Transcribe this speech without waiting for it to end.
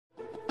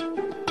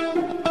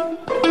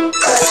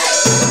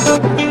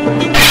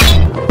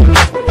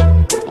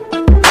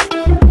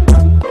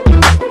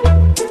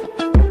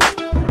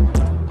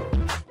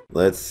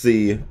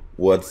see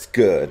what's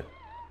good.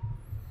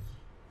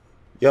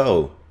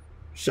 Yo,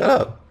 shut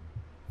up.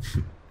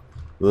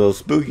 Little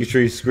spooky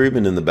tree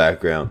screaming in the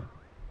background.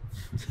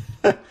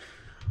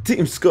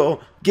 Team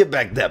Skull, get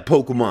back that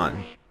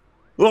Pokemon.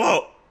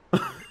 Whoa!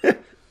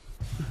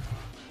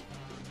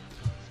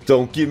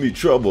 Don't give me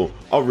trouble.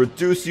 I'll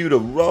reduce you to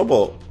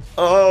rubble.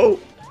 Oh!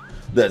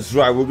 That's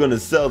right, we're gonna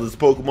sell this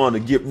Pokemon to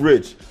get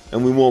rich,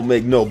 and we won't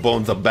make no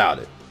bones about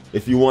it.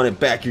 If you want it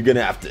back, you're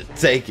gonna have to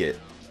take it.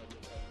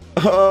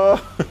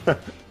 Oh!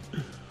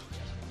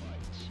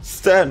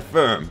 Stand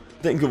firm.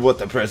 Think of what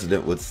the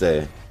president would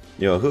say.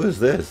 Yo, who is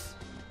this?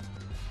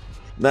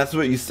 That's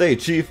what you say,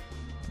 Chief,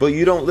 but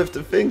you don't lift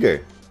a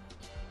finger.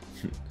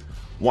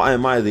 Why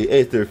am I the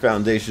Aether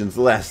Foundation's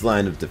last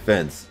line of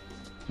defense?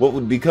 What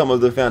would become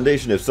of the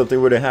Foundation if something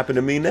were to happen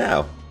to me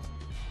now?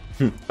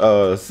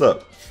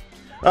 Sup?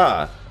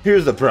 Ah,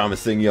 here's a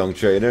promising young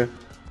trainer.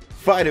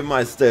 Fight in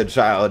my stead,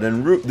 child,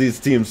 and root these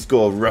Team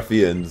Skull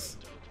ruffians.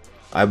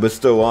 I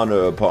bestow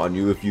honor upon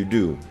you if you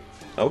do.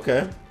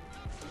 Okay.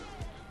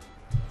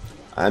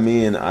 I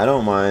mean, I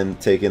don't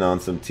mind taking on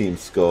some Team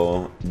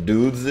Skull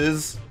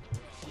dudes.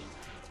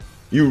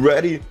 You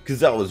ready?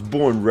 Cause I was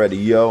born ready,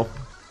 yo.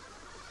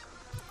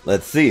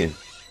 Let's see.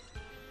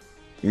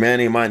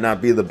 Manny might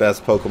not be the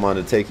best Pokemon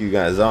to take you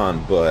guys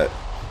on, but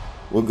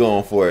we're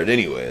going for it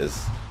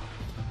anyways.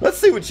 Let's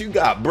see what you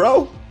got,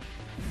 bro.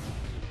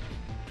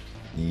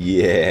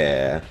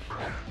 Yeah.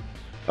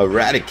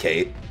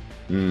 Eradicate.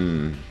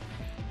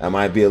 That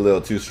might be a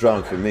little too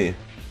strong for me.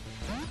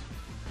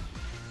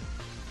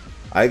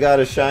 I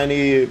got a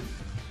shiny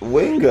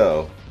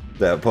Wingo.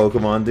 That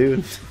Pokemon,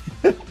 dude.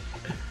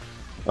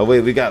 Oh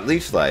wait, we got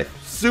Leech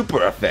Life.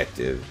 Super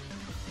effective.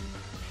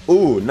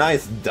 Ooh,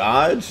 nice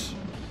dodge.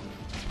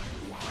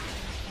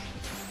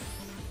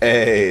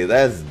 Hey,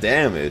 that's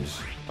damage.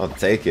 I'll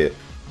take it.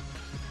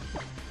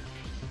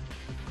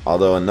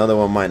 Although another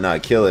one might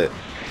not kill it.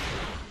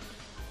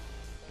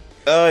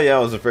 Oh yeah, I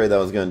was afraid that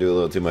was gonna do a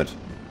little too much.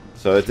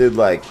 So it did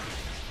like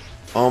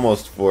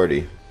almost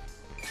 40.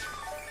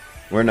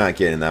 We're not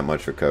getting that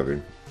much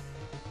recovered.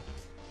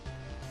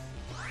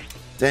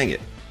 Dang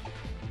it.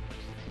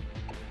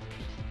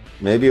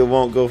 Maybe it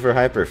won't go for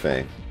Hyper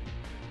Fang.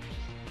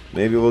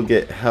 Maybe we'll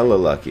get hella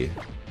lucky.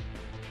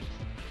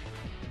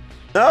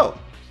 Oh!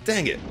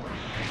 Dang it.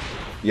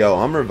 Yo,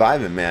 I'm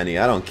reviving Manny.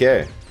 I don't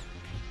care.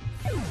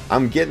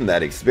 I'm getting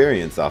that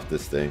experience off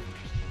this thing.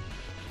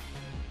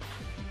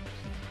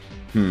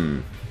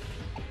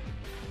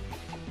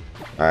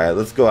 Alright,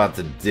 let's go out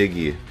to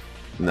Diggy.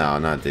 No,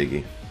 not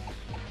Diggy.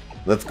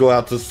 Let's go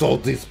out to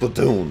Salty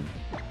Splatoon.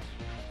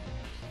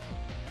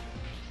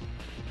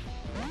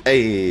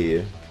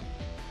 Hey.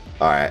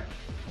 Alright.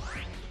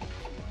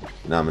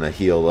 Now I'm gonna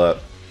heal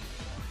up.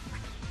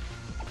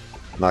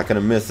 Not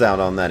gonna miss out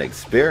on that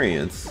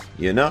experience,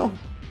 you know?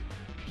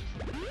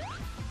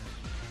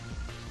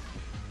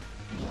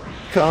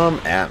 Come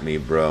at me,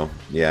 bro.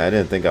 Yeah, I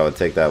didn't think I would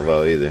take that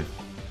well either.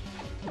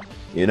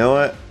 You know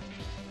what?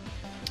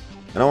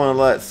 I don't want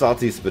to let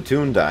Salty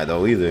Splatoon die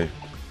though either.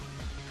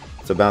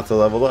 It's about to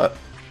level up.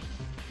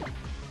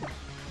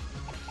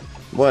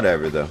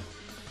 Whatever though.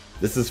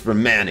 This is for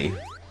Manny.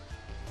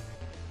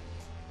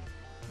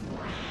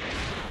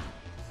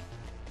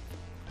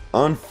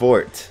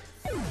 Unfort.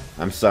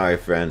 I'm sorry,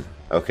 friend.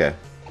 Okay.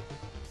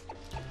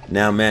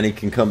 Now Manny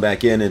can come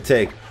back in and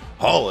take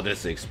all of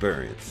this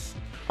experience.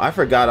 I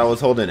forgot I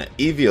was holding an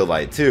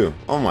Eviolite too.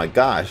 Oh my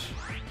gosh.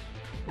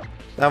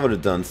 That would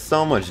have done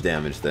so much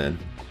damage then.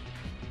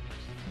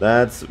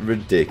 That's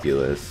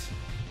ridiculous.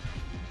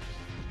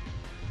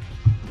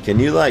 Can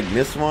you like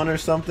miss one or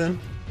something?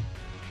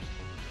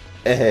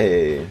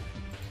 Hey.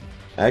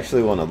 I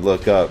actually want to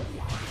look up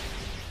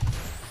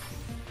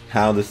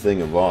how this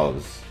thing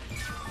evolves.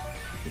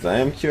 Because I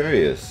am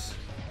curious.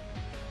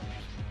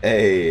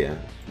 Hey.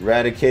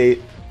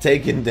 Eradicate.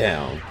 Taken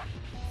down.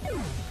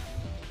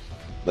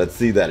 Let's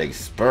see that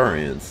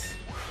experience.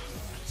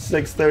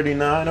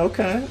 639,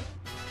 okay.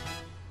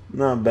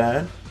 Not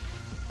bad.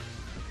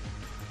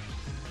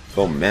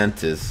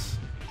 Fomantis.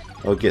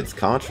 Oh, it gets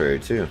contrary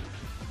too.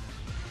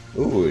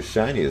 Ooh,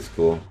 shiny is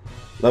cool.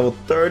 Level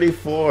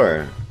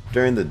 34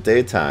 during the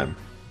daytime.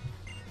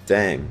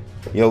 Dang.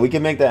 Yo, we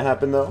can make that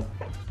happen though.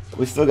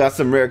 We still got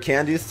some rare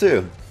candies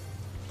too.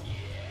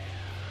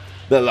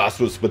 That loss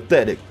was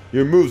pathetic.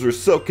 Your moves were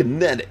so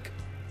kinetic.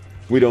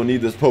 We don't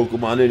need this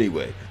Pokemon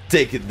anyway.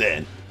 Take it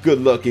then.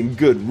 Good luck and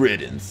good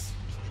riddance.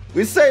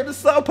 We saved the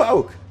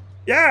Slowpoke!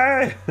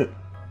 Yay!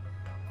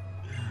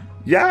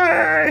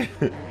 Yay!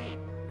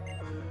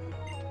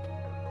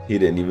 He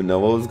didn't even know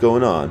what was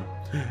going on.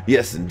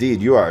 Yes,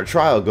 indeed, you are a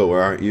trial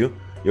goer, aren't you?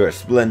 You're a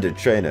splendid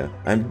trainer.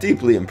 I'm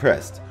deeply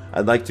impressed.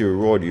 I'd like to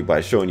reward you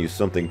by showing you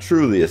something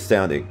truly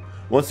astounding.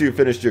 Once you've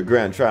finished your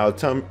grand trial,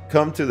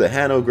 come to the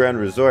Hano Grand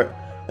Resort,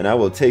 and I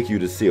will take you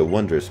to see a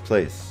wondrous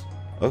place.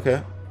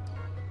 Okay.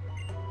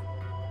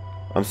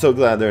 I'm so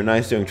glad there are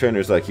nice young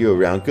trainers like you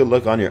around. Good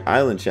luck on your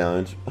island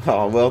challenge.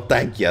 Oh, well,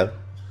 thank you.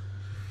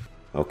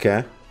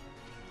 Okay.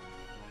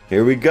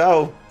 Here we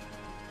go.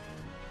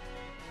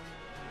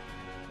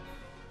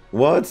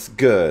 What's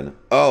good?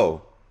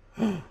 Oh.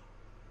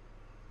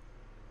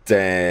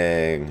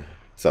 Dang.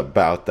 It's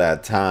about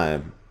that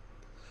time.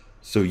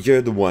 So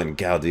you're the one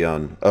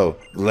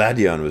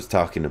Gladion was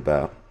talking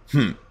about.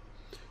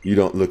 You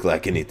don't look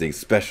like anything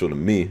special to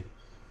me.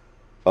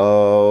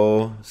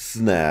 Oh,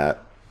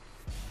 snap.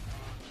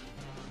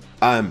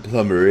 I'm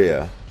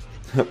Plumeria.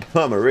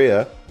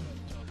 Plumeria?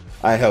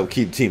 I help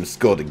keep Team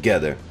Skull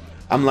together.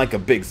 I'm like a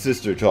big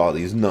sister to all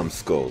these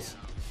numbskulls.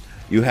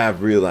 You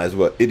have realized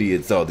what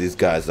idiots all these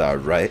guys are,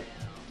 right?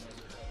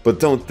 But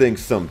don't think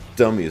some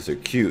dummies are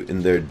cute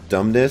in their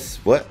dumbness.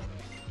 What?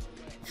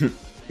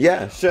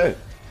 Yeah, sure.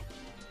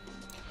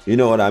 You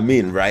know what I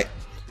mean, right?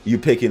 You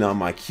picking on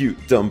my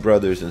cute, dumb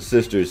brothers and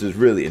sisters is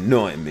really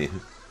annoying me.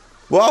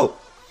 Whoa!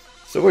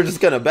 So we're just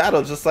gonna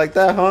battle just like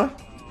that, huh?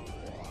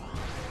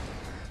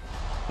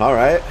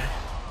 Alright,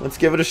 let's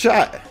give it a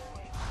shot.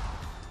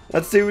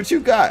 Let's see what you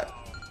got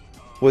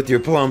with your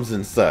plums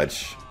and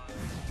such.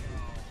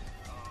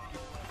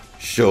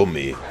 Show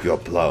me your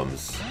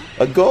plums.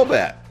 A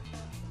Golbat!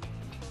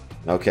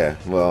 Okay,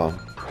 well,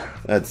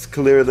 that's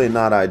clearly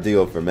not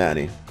ideal for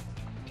Manny.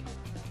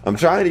 I'm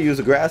trying to use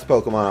a grass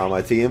Pokemon on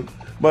my team,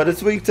 but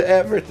it's weak to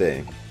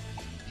everything.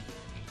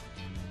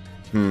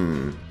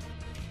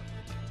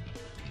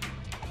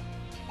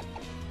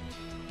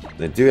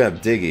 They do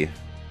have Diggy.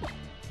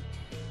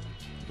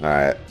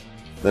 Alright,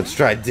 let's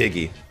try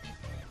Diggy.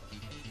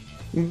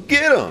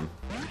 Get him!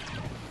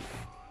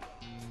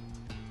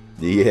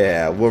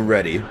 Yeah, we're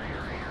ready.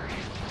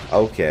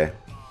 Okay,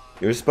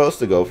 you're supposed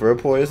to go for a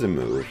poison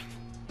move.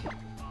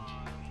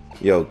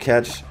 Yo,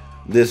 catch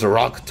this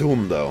Rock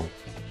Tomb though.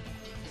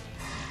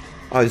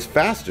 Oh, he's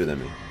faster than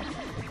me.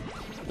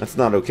 That's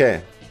not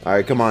okay.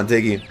 Alright, come on,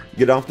 Diggy.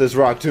 Get off this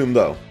Rock Tomb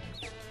though.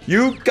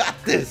 You got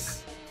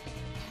this!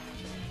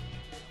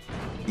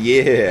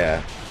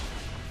 Yeah.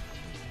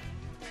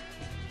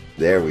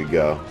 There we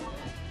go.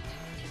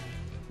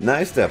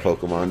 Nice that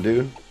Pokemon,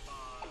 dude.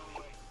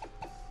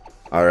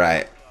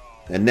 Alright.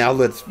 And now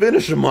let's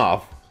finish him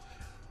off.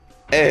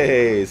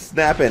 Hey,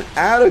 snapping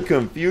out of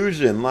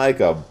confusion like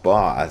a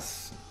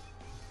boss.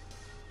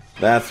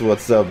 That's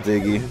what's up,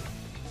 Diggy.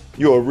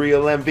 You're a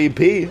real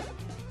MVP.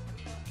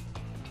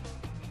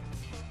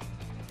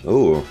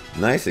 Ooh,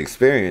 nice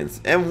experience.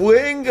 And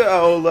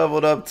Wingo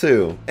leveled up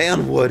too.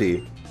 And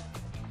Woody.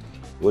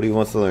 Woody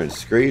wants to learn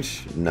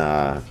Screech?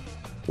 Nah.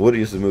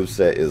 Woody's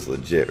moveset is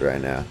legit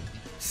right now.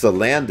 So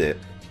land it.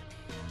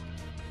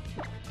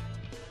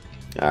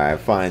 Alright,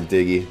 fine,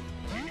 Diggy.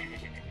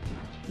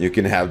 You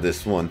can have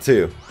this one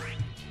too.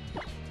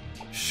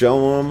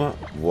 Show him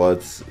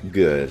what's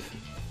good.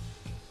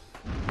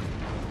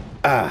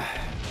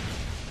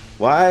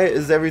 Why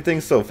is everything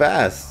so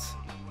fast?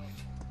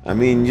 I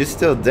mean, you're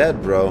still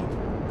dead, bro.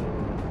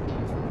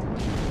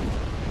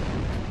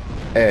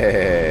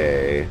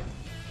 Hey.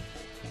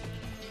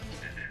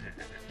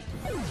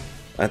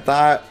 I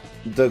thought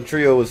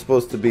Dugtrio was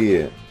supposed to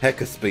be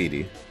hecka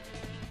speedy.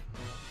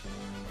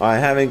 I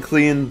haven't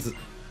cleaned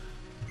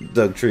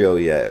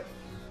Dugtrio yet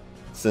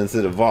since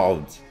it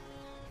evolved.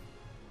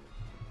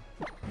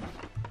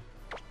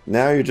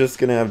 Now you're just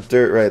gonna have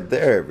dirt right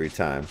there every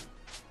time.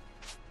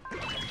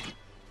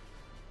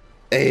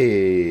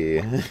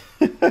 Hey.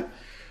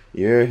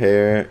 Your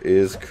hair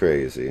is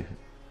crazy.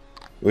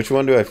 Which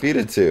one do I feed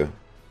it to?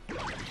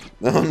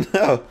 Oh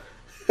no.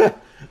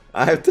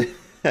 I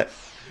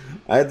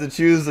have to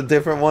choose a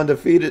different one to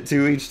feed it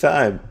to each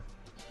time.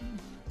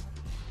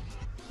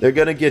 They're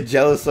gonna get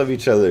jealous of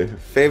each other.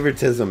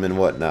 Favoritism and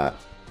whatnot.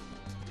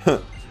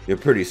 You're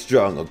pretty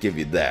strong, I'll give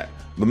you that.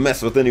 But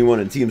mess with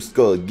anyone in Team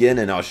Skull again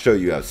and I'll show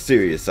you how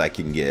serious I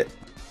can get.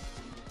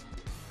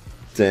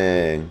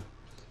 Dang.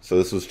 So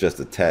this was just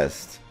a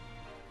test.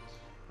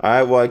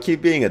 Alright, well I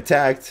keep being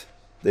attacked.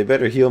 They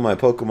better heal my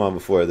Pokemon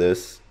before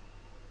this.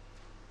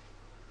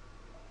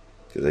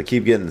 Because I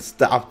keep getting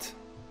stopped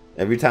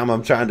every time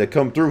I'm trying to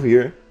come through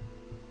here.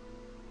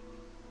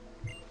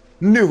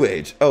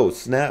 NewAge! Oh,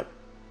 snap.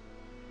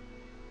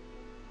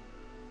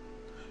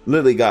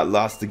 Lily got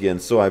lost again,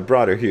 so I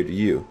brought her here to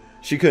you.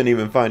 She couldn't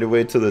even find her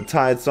way to the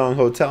Tide Song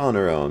Hotel on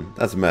her own.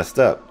 That's messed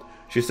up.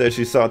 She said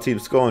she saw Team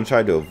Skull and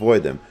tried to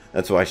avoid them.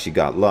 That's why she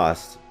got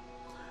lost.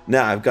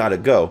 Now I've got to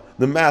go.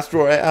 The Master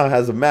Royale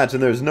has a match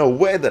and there's no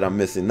way that I'm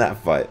missing that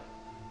fight.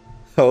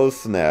 Oh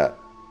snap.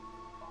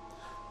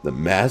 The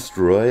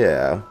Master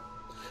Royale.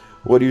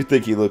 What do you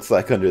think he looks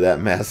like under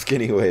that mask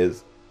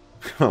anyways?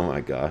 Oh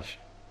my gosh.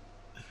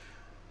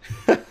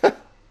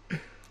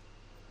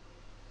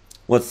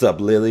 What's up,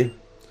 Lily?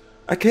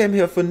 I came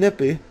here for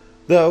Nippy,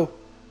 though,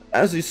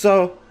 as you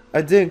saw,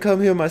 I didn't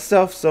come here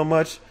myself so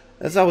much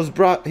as I was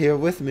brought here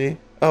with me.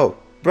 Oh,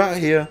 brought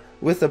here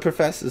with the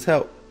professor's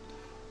help.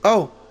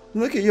 Oh,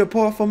 look at your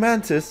poor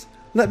Fomantis.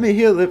 Let me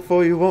heal it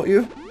for you, won't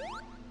you?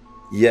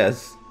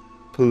 Yes,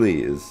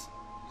 please.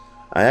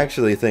 I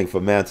actually think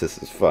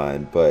Fomantis is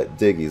fine, but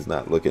Diggy's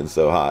not looking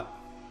so hot.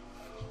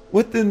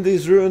 Within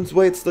these ruins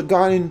waits the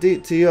guardian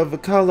deity of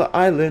Vakala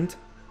Island.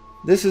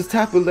 This is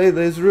Tapu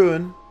Lele's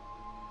ruin.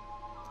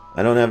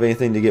 I don't have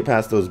anything to get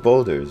past those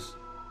boulders.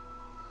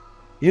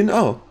 You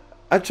know,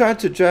 I tried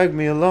to drag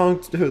me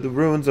along to the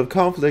ruins of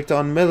conflict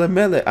on Mele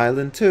Mele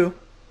Island too.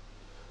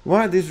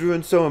 Why are these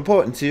ruins so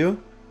important to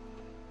you?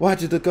 What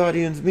did the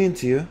Guardians mean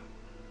to you?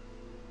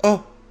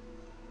 Oh,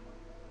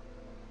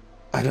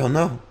 I don't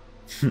know.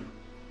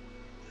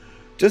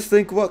 Just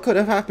think what could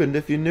have happened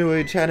if your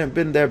NewAge hadn't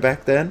been there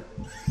back then.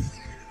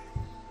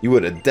 You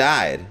would have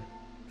died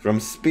from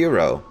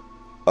Spiro.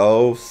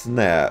 Oh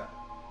snap.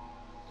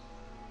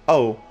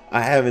 Oh,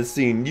 I haven't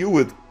seen you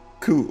with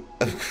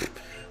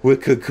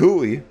with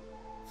Kukui.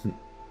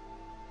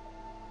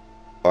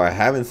 Or I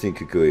haven't seen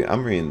Kukui.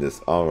 I'm reading this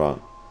all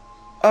wrong.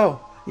 Oh,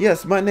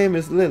 yes, my name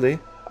is Lily.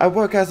 I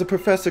work as a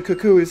Professor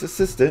Kukui's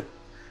assistant.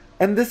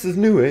 And this is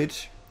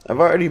NewAge. I've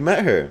already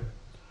met her.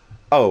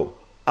 Oh,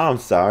 I'm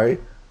sorry.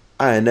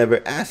 I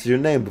never asked your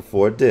name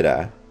before, did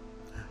I?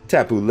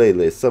 Tapu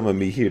Lele summoned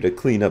me here to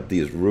clean up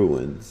these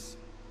ruins.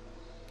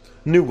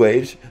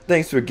 NewAge,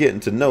 thanks for getting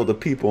to know the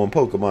people and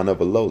Pokemon of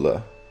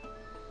Alola.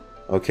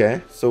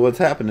 Okay, so what's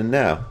happening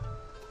now?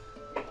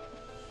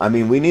 I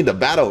mean, we need to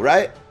battle,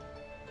 right?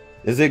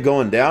 Is it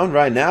going down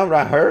right now,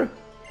 right here?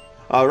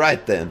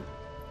 Alright then.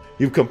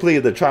 You've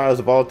completed the trials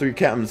of all 3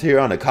 captains here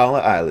on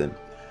Akala Island.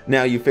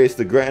 Now you face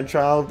the grand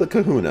trial of the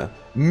Kahuna,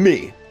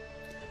 me.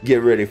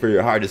 Get ready for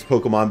your hardest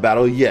Pokemon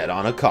battle yet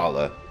on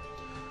Akala.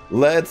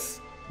 Let's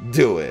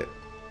do it.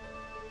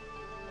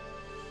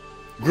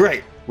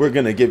 Great! We're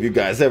gonna give you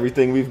guys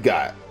everything we've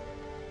got.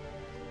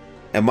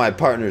 And my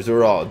partners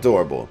are all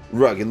adorable,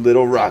 rugged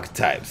little rock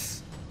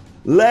types.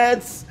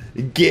 Let's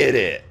get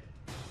it!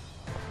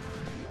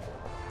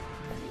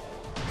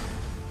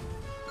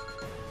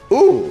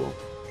 Ooh!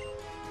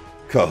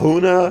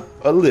 Kahuna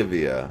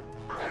Olivia.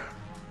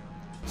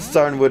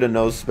 Starting with a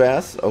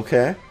Nosepass,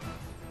 okay.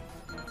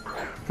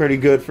 Pretty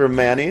good for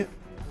Manny.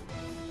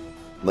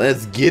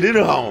 Let's get it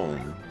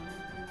on.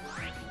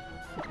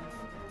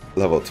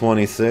 Level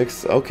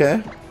 26,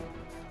 okay.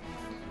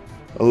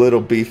 A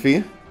little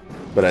beefy,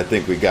 but I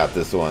think we got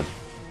this one.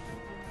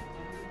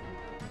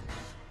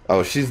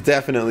 Oh, she's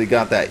definitely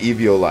got that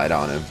Eviolite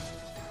on him.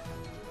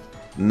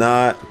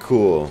 Not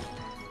cool.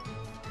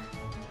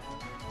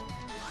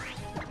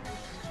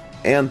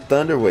 And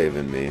Thunder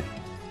Waving me.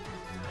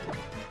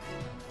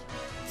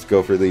 Let's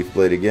go for Leaf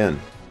Blade again.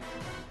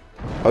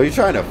 Oh, you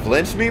trying to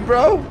flinch me,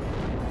 bro?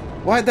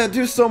 Why'd that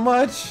do so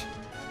much?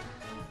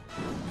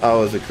 Oh,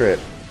 it was a crit.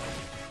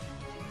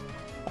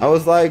 I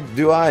was like,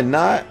 do I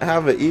not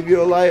have an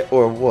Eviolite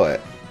or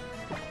what?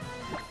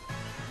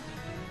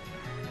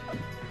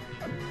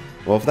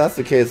 Well, if that's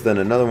the case, then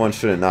another one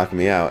shouldn't knock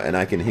me out and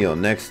I can heal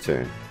next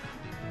turn.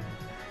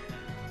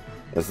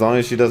 As long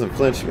as she doesn't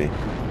flinch me.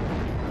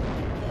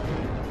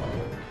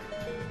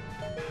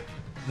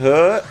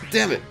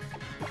 Damn it!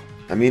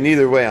 I mean,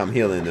 either way, I'm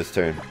healing this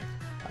turn.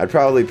 I'd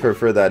probably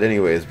prefer that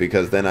anyways,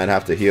 because then I'd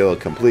have to heal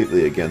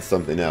completely against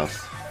something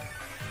else.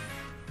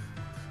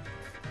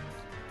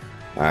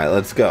 Alright,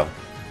 let's go.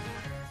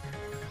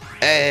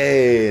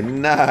 Hey,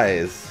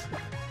 nice!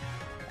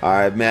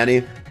 Alright,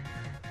 Manny.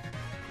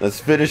 Let's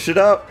finish it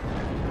up.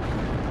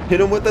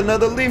 Hit him with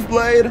another Leaf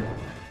Blade.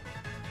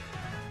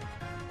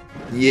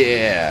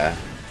 Yeah.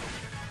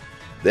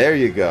 There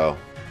you go.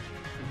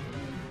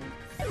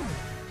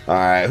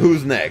 Alright,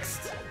 who's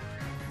next?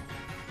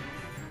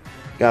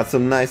 Got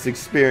some nice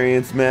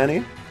experience,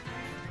 Manny.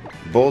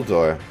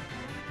 Boldor.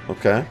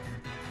 Okay.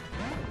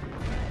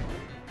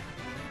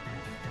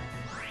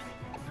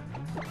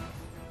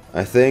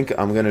 I think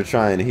I'm gonna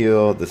try and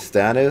heal the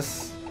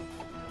status.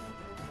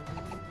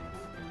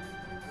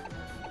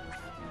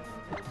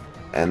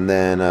 And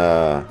then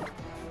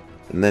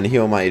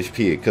heal my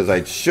HP, because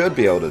I should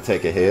be able to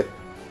take a hit,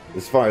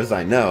 as far as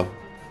I know.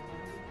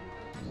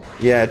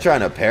 Yeah, trying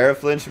to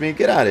paraflinch me?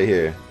 Get out of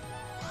here.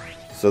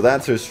 So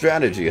that's her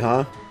strategy,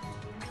 huh?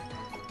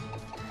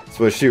 That's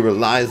what she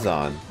relies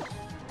on.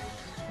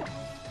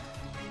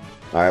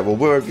 Alright, well,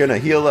 we're gonna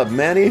heal up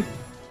Manny,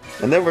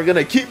 and then we're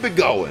gonna keep it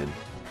going.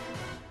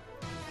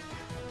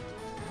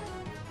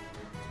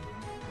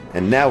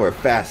 And now we're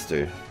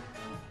faster.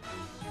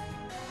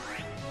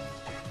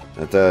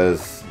 That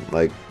does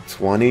like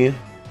 20,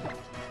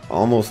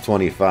 almost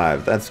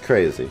 25. That's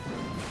crazy.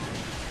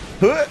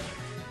 Huh!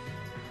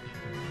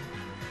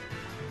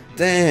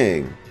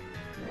 Dang.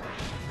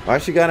 Why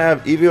she gotta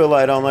have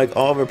Eviolite on like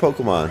all of her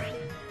Pokemon?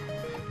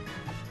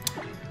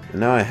 And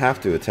now I have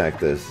to attack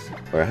this,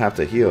 or I have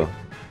to heal.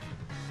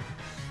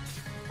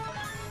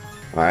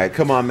 Alright,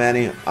 come on,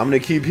 Manny. I'm gonna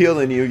keep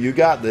healing you. You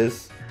got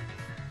this.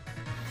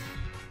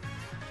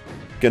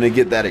 Gonna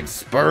get that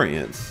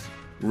experience.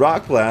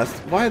 Rock Blast?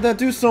 Why did that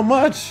do so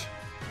much?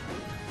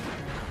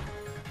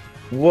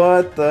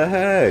 What the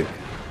heck?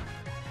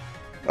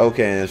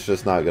 Okay, it's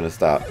just not gonna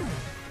stop.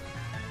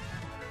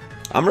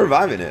 I'm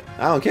reviving it.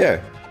 I don't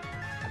care.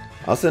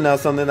 I'll send out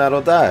something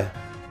that'll die.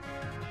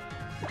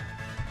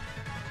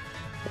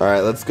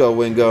 Alright, let's go,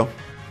 Wingo.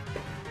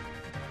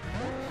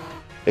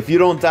 If you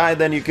don't die,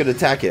 then you could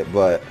attack it,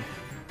 but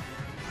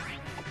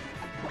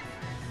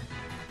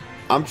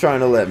I'm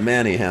trying to let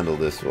Manny handle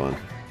this one.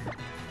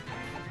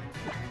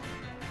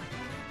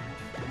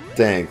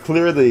 Dang,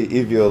 clearly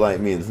Eviolite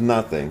means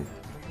nothing.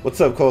 What's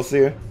up,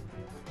 Colseer?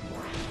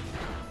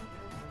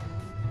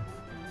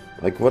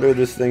 Like, what are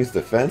this thing's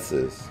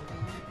defenses?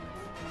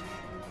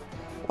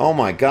 Oh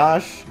my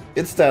gosh,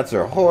 its stats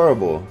are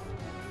horrible.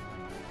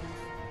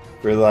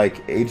 For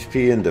like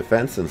HP and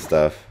defense and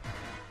stuff.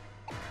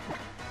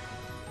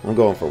 I'm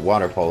going for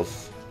Water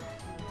Pulse.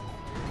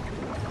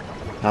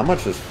 How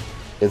much is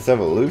its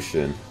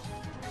evolution?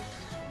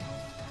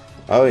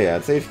 Oh yeah,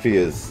 its HP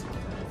is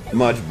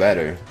much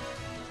better.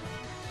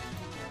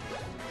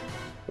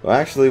 Well,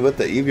 actually, with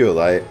the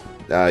Eviolite,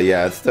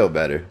 yeah, it's still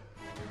better.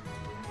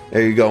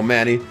 There you go,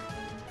 Manny.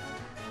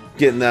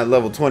 Getting that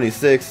level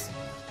 26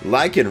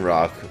 Lichen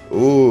Rock.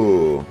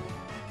 Ooh.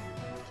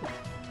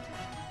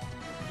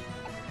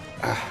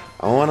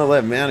 I want to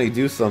let Manny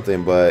do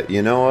something, but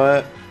you know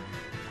what?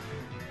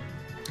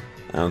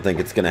 I don't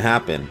think it's gonna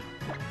happen.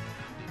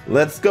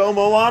 Let's go,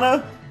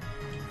 Moana!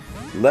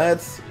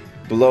 Let's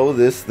blow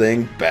this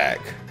thing back.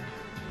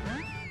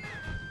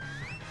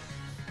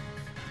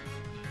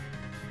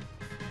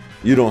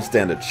 You don't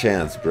stand a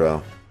chance,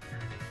 bro.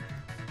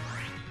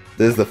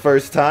 This is the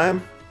first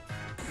time.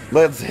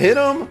 Let's hit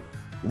him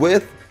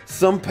with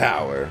some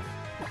power.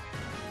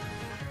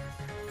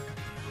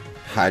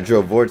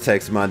 Hydro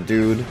Vortex, my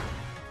dude.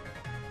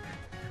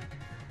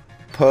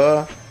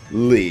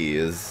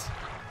 Please.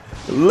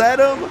 Let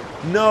him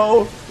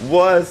know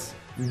what's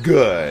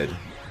good.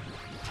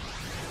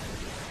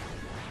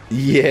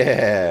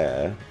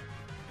 Yeah.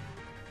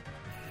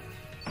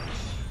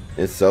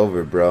 It's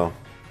over, bro.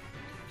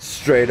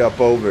 Straight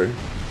up over.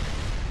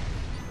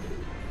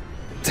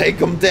 Take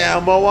him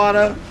down,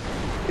 Moana.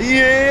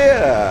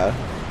 Yeah.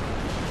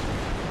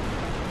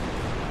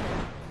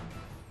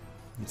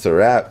 It's a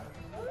wrap.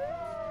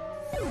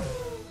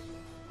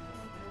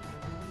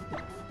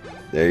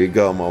 There you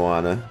go,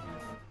 Moana.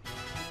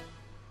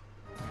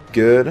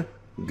 Good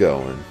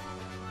going.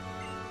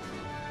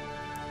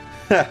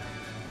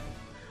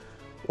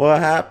 What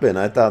happened?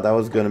 I thought that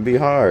was gonna be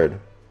hard.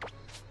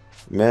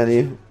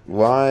 Manny,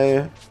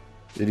 why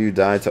did you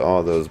die to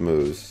all those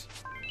moves?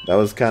 That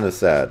was kind of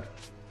sad.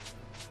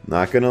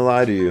 Not gonna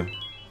lie to you.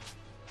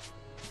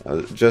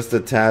 Just a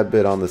tad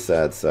bit on the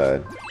sad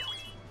side.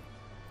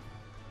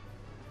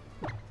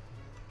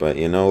 But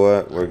you know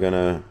what? We're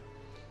gonna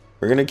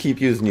keep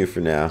using you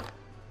for now.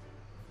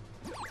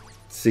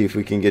 See if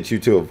we can get you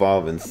to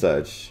evolve and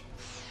such.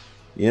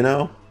 You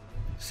know?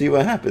 See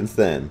what happens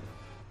then.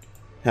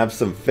 Have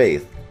some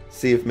faith.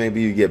 See if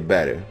maybe you get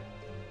better.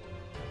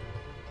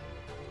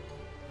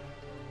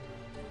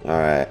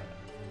 Alright.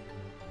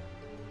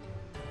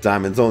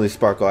 Diamonds only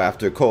sparkle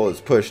after coal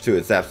is pushed to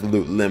its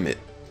absolute limit.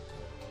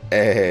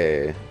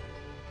 Hey.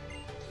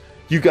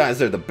 You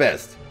guys are the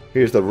best.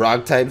 Here's the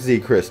rock type Z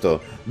crystal.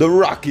 The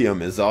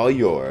Rockium is all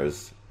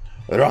yours.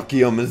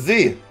 Rockium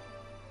Z.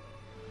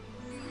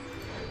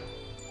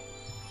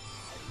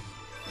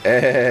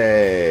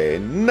 Hey,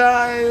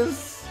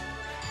 nice.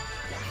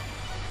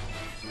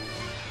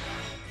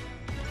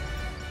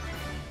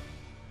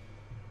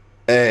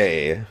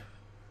 Hey,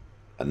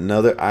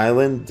 another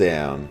island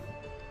down.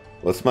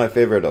 What's my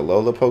favorite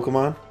Alola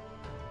Pokemon?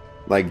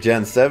 Like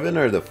Gen 7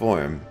 or the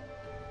form?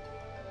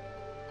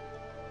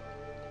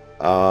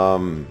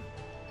 I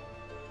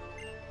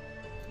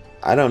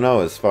don't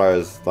know as far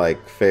as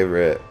like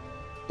favorite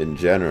in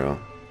general.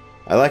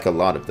 I like a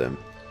lot of them.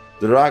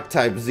 The rock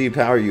type Z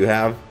power you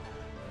have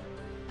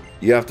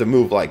to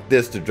move like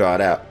this to draw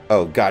it out.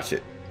 Oh, gotcha.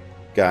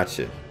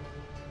 Gotcha.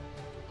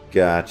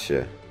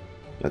 Gotcha.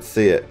 Let's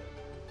see it.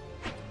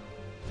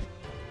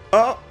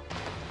 Oh!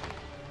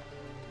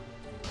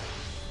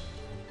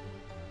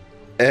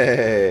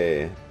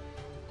 Hey!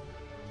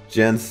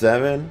 Gen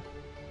 7?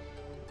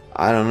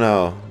 I don't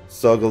know.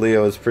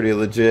 Solgaleo is pretty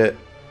legit.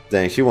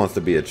 Dang, she wants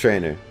to be a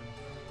trainer.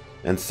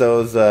 And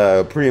so's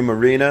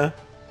Primarina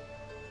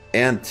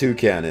and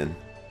Toucannon.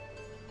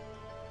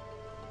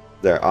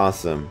 They're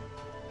awesome.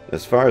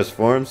 As far as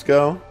forms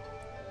go,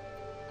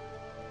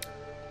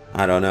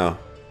 I don't know.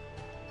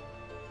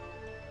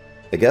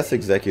 I guess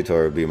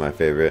Executor would be my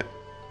favorite.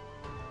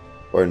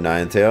 Or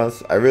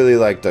Ninetales. I really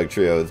like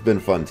Dugtrio. It's been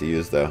fun to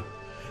use though.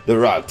 The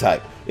rock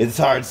type. It's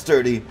hard,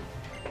 sturdy,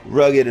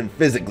 rugged, and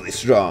physically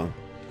strong.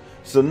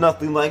 So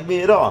nothing like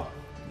me at all.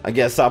 I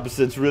guess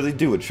opposites really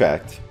do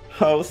attract.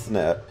 Oh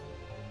snap.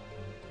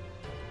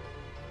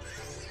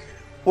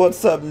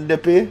 What's up,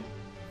 Nippy?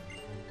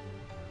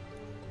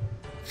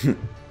 You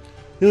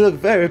look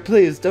very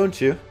pleased, don't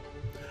you?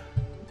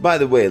 By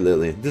the way,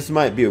 Lily, this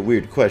might be a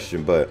weird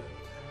question, but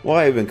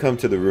why even come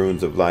to the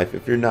ruins of life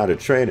if you're not a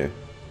trainer?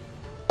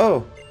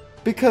 Oh,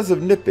 because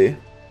of Nippy.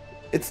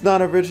 It's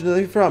not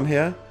originally from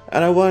here,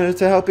 and I wanted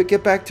to help it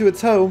get back to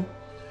its home.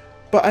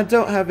 But I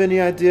don't have any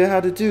idea how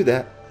to do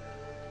that.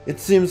 It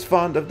seems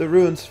fond of the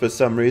ruins for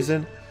some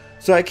reason,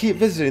 so I keep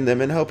visiting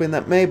them and hoping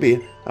that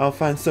maybe I'll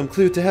find some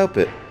clue to help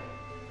it.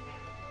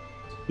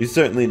 You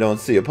certainly don't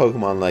see a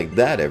Pokemon like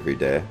that every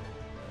day.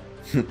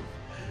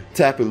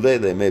 Tapu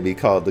Lele may be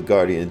called the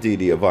guardian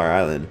deity of our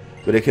island,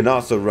 but it can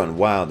also run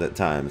wild at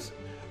times.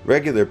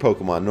 Regular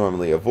Pokemon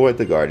normally avoid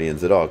the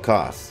guardians at all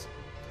costs.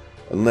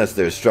 Unless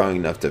they're strong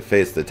enough to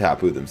face the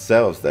Tapu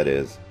themselves, that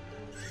is.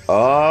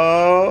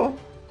 Oh!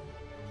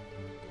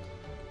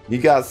 You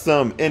got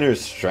some inner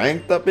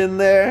strength up in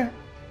there?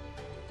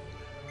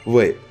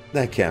 Wait,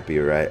 that can't be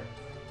right.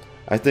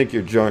 I think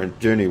your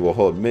journey will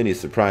hold many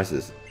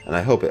surprises, and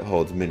I hope it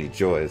holds many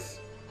joys.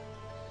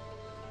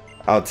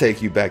 I'll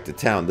take you back to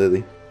town,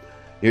 Lily.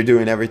 You're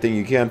doing everything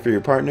you can for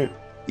your partner,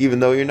 even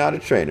though you're not a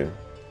trainer.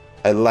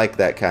 I like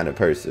that kind of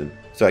person,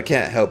 so I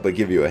can't help but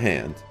give you a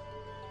hand.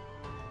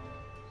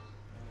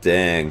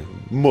 Dang,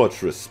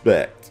 much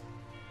respect.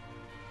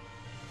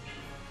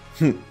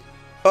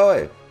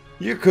 Oi,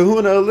 you're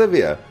Kahuna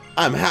Olivia.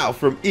 I'm Hal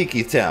from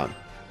Iki Town.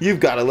 You've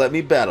got to let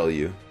me battle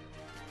you.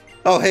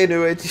 Oh, hey,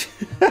 NewAge.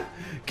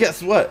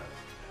 Guess what?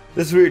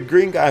 This weird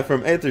green guy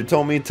from Aether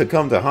told me to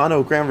come to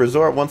Hano Grand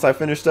Resort once I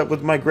finished up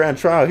with my grand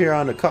trial here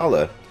on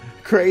Akala.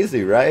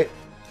 Crazy, right?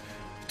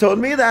 Told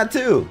me that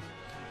too.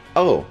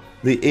 Oh,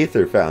 the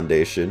Aether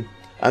Foundation.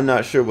 I'm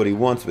not sure what he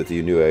wants with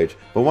you, NewAge,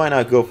 but why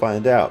not go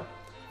find out?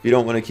 If you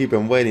don't want to keep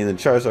him waiting, then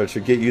Charizard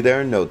should get you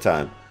there in no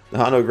time. The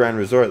Hano Grand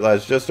Resort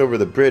lies just over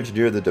the bridge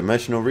near the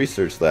Dimensional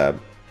Research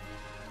Lab.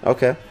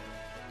 Okay.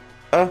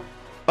 I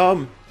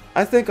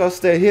think I'll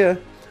stay here.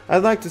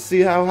 I'd like to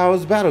see how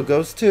How's battle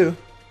goes too.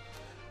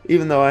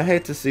 Even though I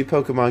hate to see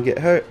Pokemon get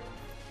hurt.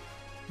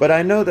 But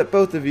I know that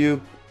both of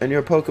you and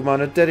your Pokemon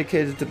are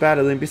dedicated to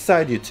battling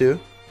beside you two.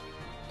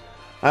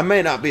 I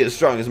may not be as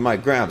strong as my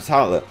Gramps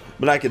Hala,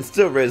 but I can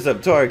still raise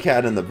up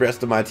Torracat and the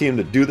rest of my team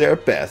to do their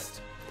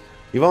best.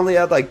 You've only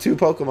had like 2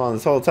 Pokemon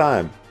this whole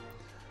time.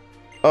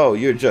 Oh,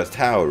 you're just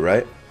Hao,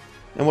 right?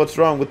 And what's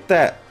wrong with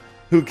that?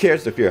 Who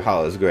cares if you're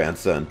Hala's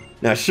grandson?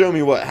 Now show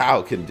me what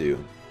Hao can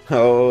do.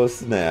 Oh,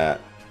 snap.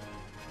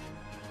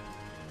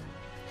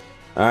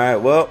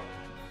 Alright, well,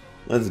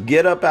 let's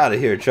get up out of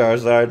here,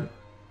 Charizard.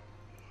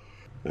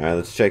 Alright,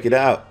 let's check it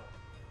out.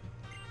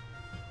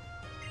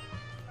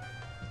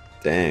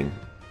 Dang.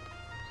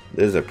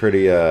 This is a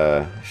pretty,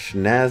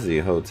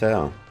 schnazzy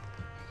hotel.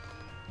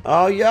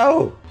 Oh,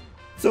 yo!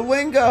 It's a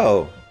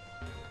Wingo!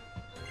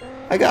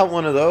 I got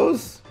one of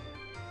those.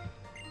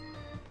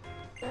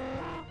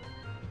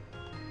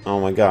 Oh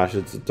my gosh,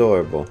 it's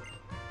adorable.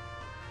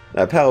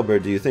 That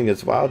Palbird, do you think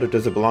it's wild or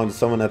does it belong to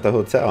someone at the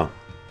hotel?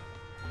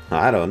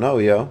 I don't know,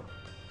 yo.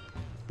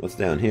 What's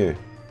down here?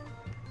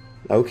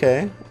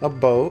 Okay, a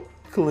boat.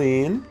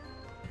 Clean.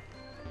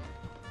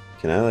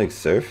 Can I, like,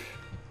 surf?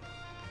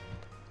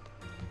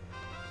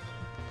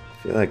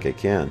 I feel like I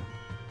can.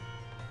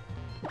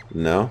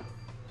 No?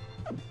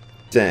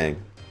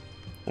 Dang.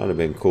 That would have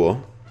been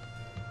cool.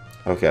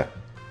 Okay.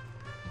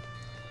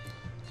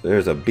 So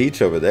there's a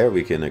beach over there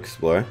we can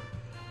explore.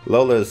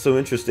 Lola is so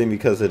interesting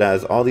because it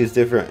has all these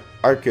different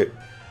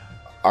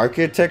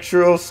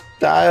architectural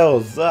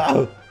styles.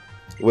 Oh,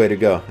 way to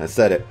go. I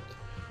said it.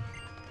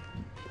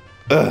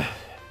 Ugh.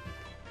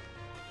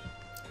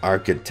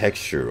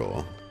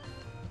 Architectural.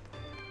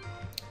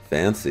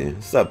 Fancy.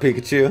 What's up,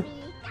 Pikachu?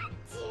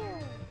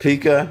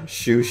 Pika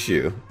Shoo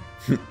Shoo.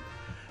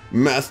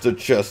 Master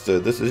Chester,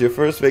 this is your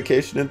first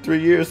vacation in 3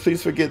 years.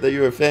 Please forget that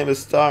you're a famous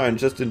star and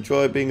just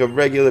enjoy being a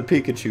regular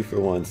Pikachu for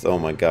once. Oh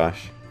my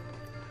gosh.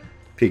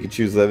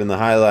 Pikachu's living the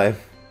high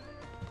life.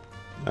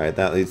 Alright,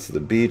 that leads to the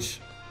beach.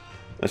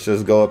 Let's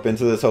just go up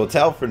into this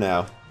hotel for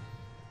now.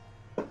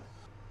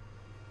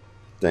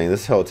 Dang,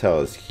 this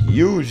hotel is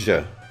huge.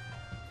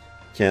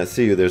 Can't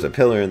see you, there's a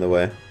pillar in the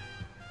way.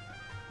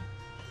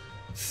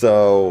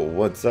 So,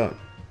 what's up?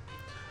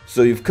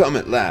 So you've come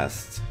at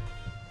last.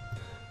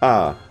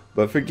 Ah,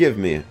 but forgive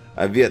me,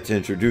 I've yet to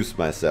introduce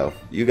myself.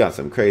 You got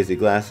some crazy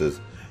glasses.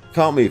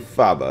 Call me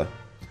Faba.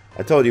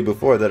 I told you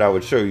before that I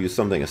would show you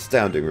something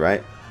astounding,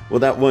 right? Well,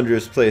 that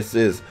wondrous place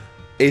is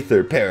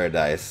Aether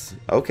Paradise.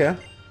 Okay.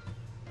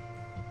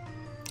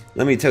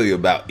 Let me tell you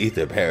about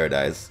Aether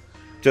Paradise.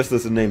 Just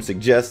as the name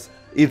suggests,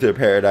 Aether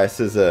Paradise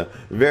is a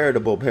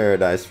veritable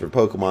paradise for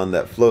Pokemon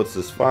that floats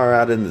as far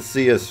out in the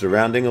sea as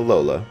surrounding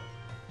Alola.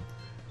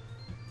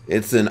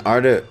 It's an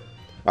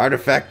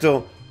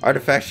artifactio?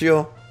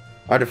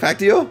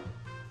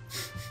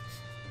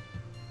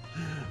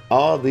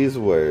 All these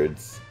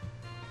words.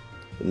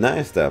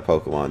 Nice, that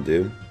Pokemon,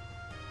 dude.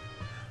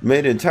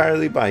 Made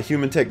entirely by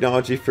human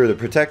technology for the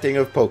protecting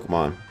of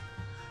Pokemon.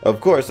 Of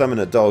course, I'm an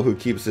adult who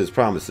keeps his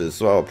promises,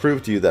 so I'll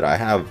prove to you that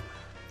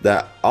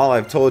all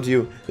I've told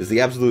you is the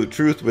absolute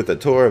truth with a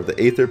tour of the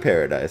Aether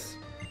Paradise.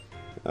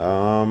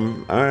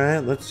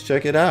 Alright, let's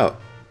check it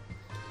out.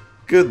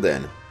 Good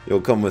then.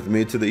 You'll come with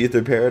me to the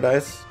Aether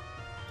Paradise?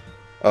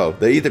 Oh,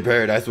 the Aether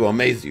Paradise will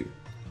amaze you.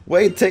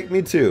 Wait, take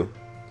me too.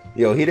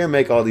 Yo, he didn't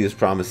make all these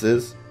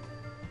promises.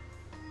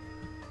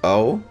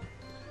 Oh?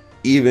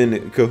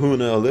 Even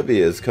Kahuna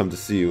Olivia has come to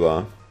see you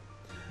off.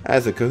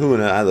 As a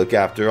Kahuna, I look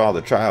after all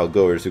the trial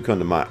goers who come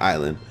to my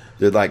island.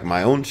 They're like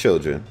my own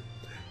children.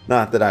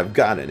 Not that I've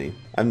got any.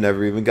 I've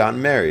never even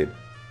gotten married.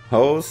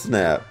 Oh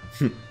snap.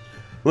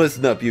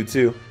 Listen up, you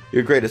two.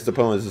 Your greatest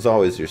opponent is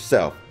always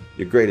yourself.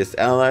 Your greatest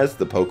ally is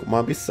the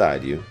Pokemon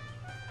beside you.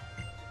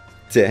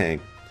 Dang.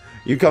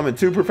 You coming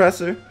too,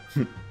 Professor?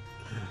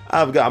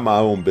 I've got my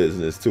own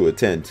business to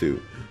attend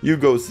to. You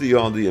go see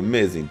all the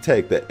amazing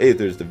tech that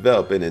Aether's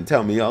developing and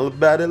tell me all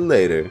about it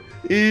later.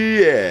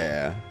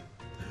 Yeah!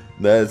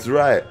 That's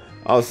right.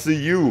 I'll see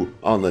you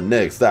on the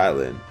next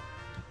island.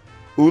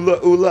 Ula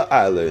Ula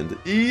Island.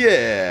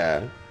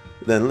 Yeah!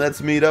 Then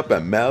let's meet up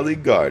at Mally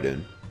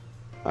Garden.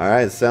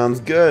 Alright, sounds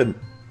good.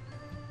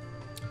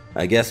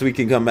 I guess we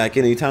can come back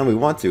anytime we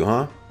want to,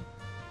 huh?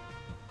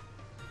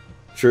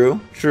 True,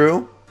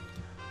 true.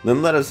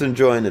 Then let us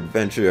enjoy an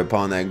adventure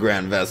upon that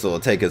grand vessel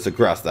take us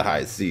across the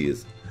high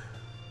seas.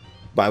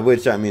 By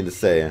which I mean to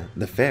say,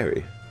 the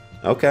ferry.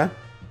 Okay.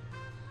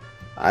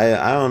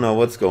 I don't know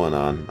what's going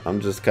on. I'm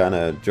just kind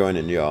of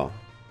joining y'all.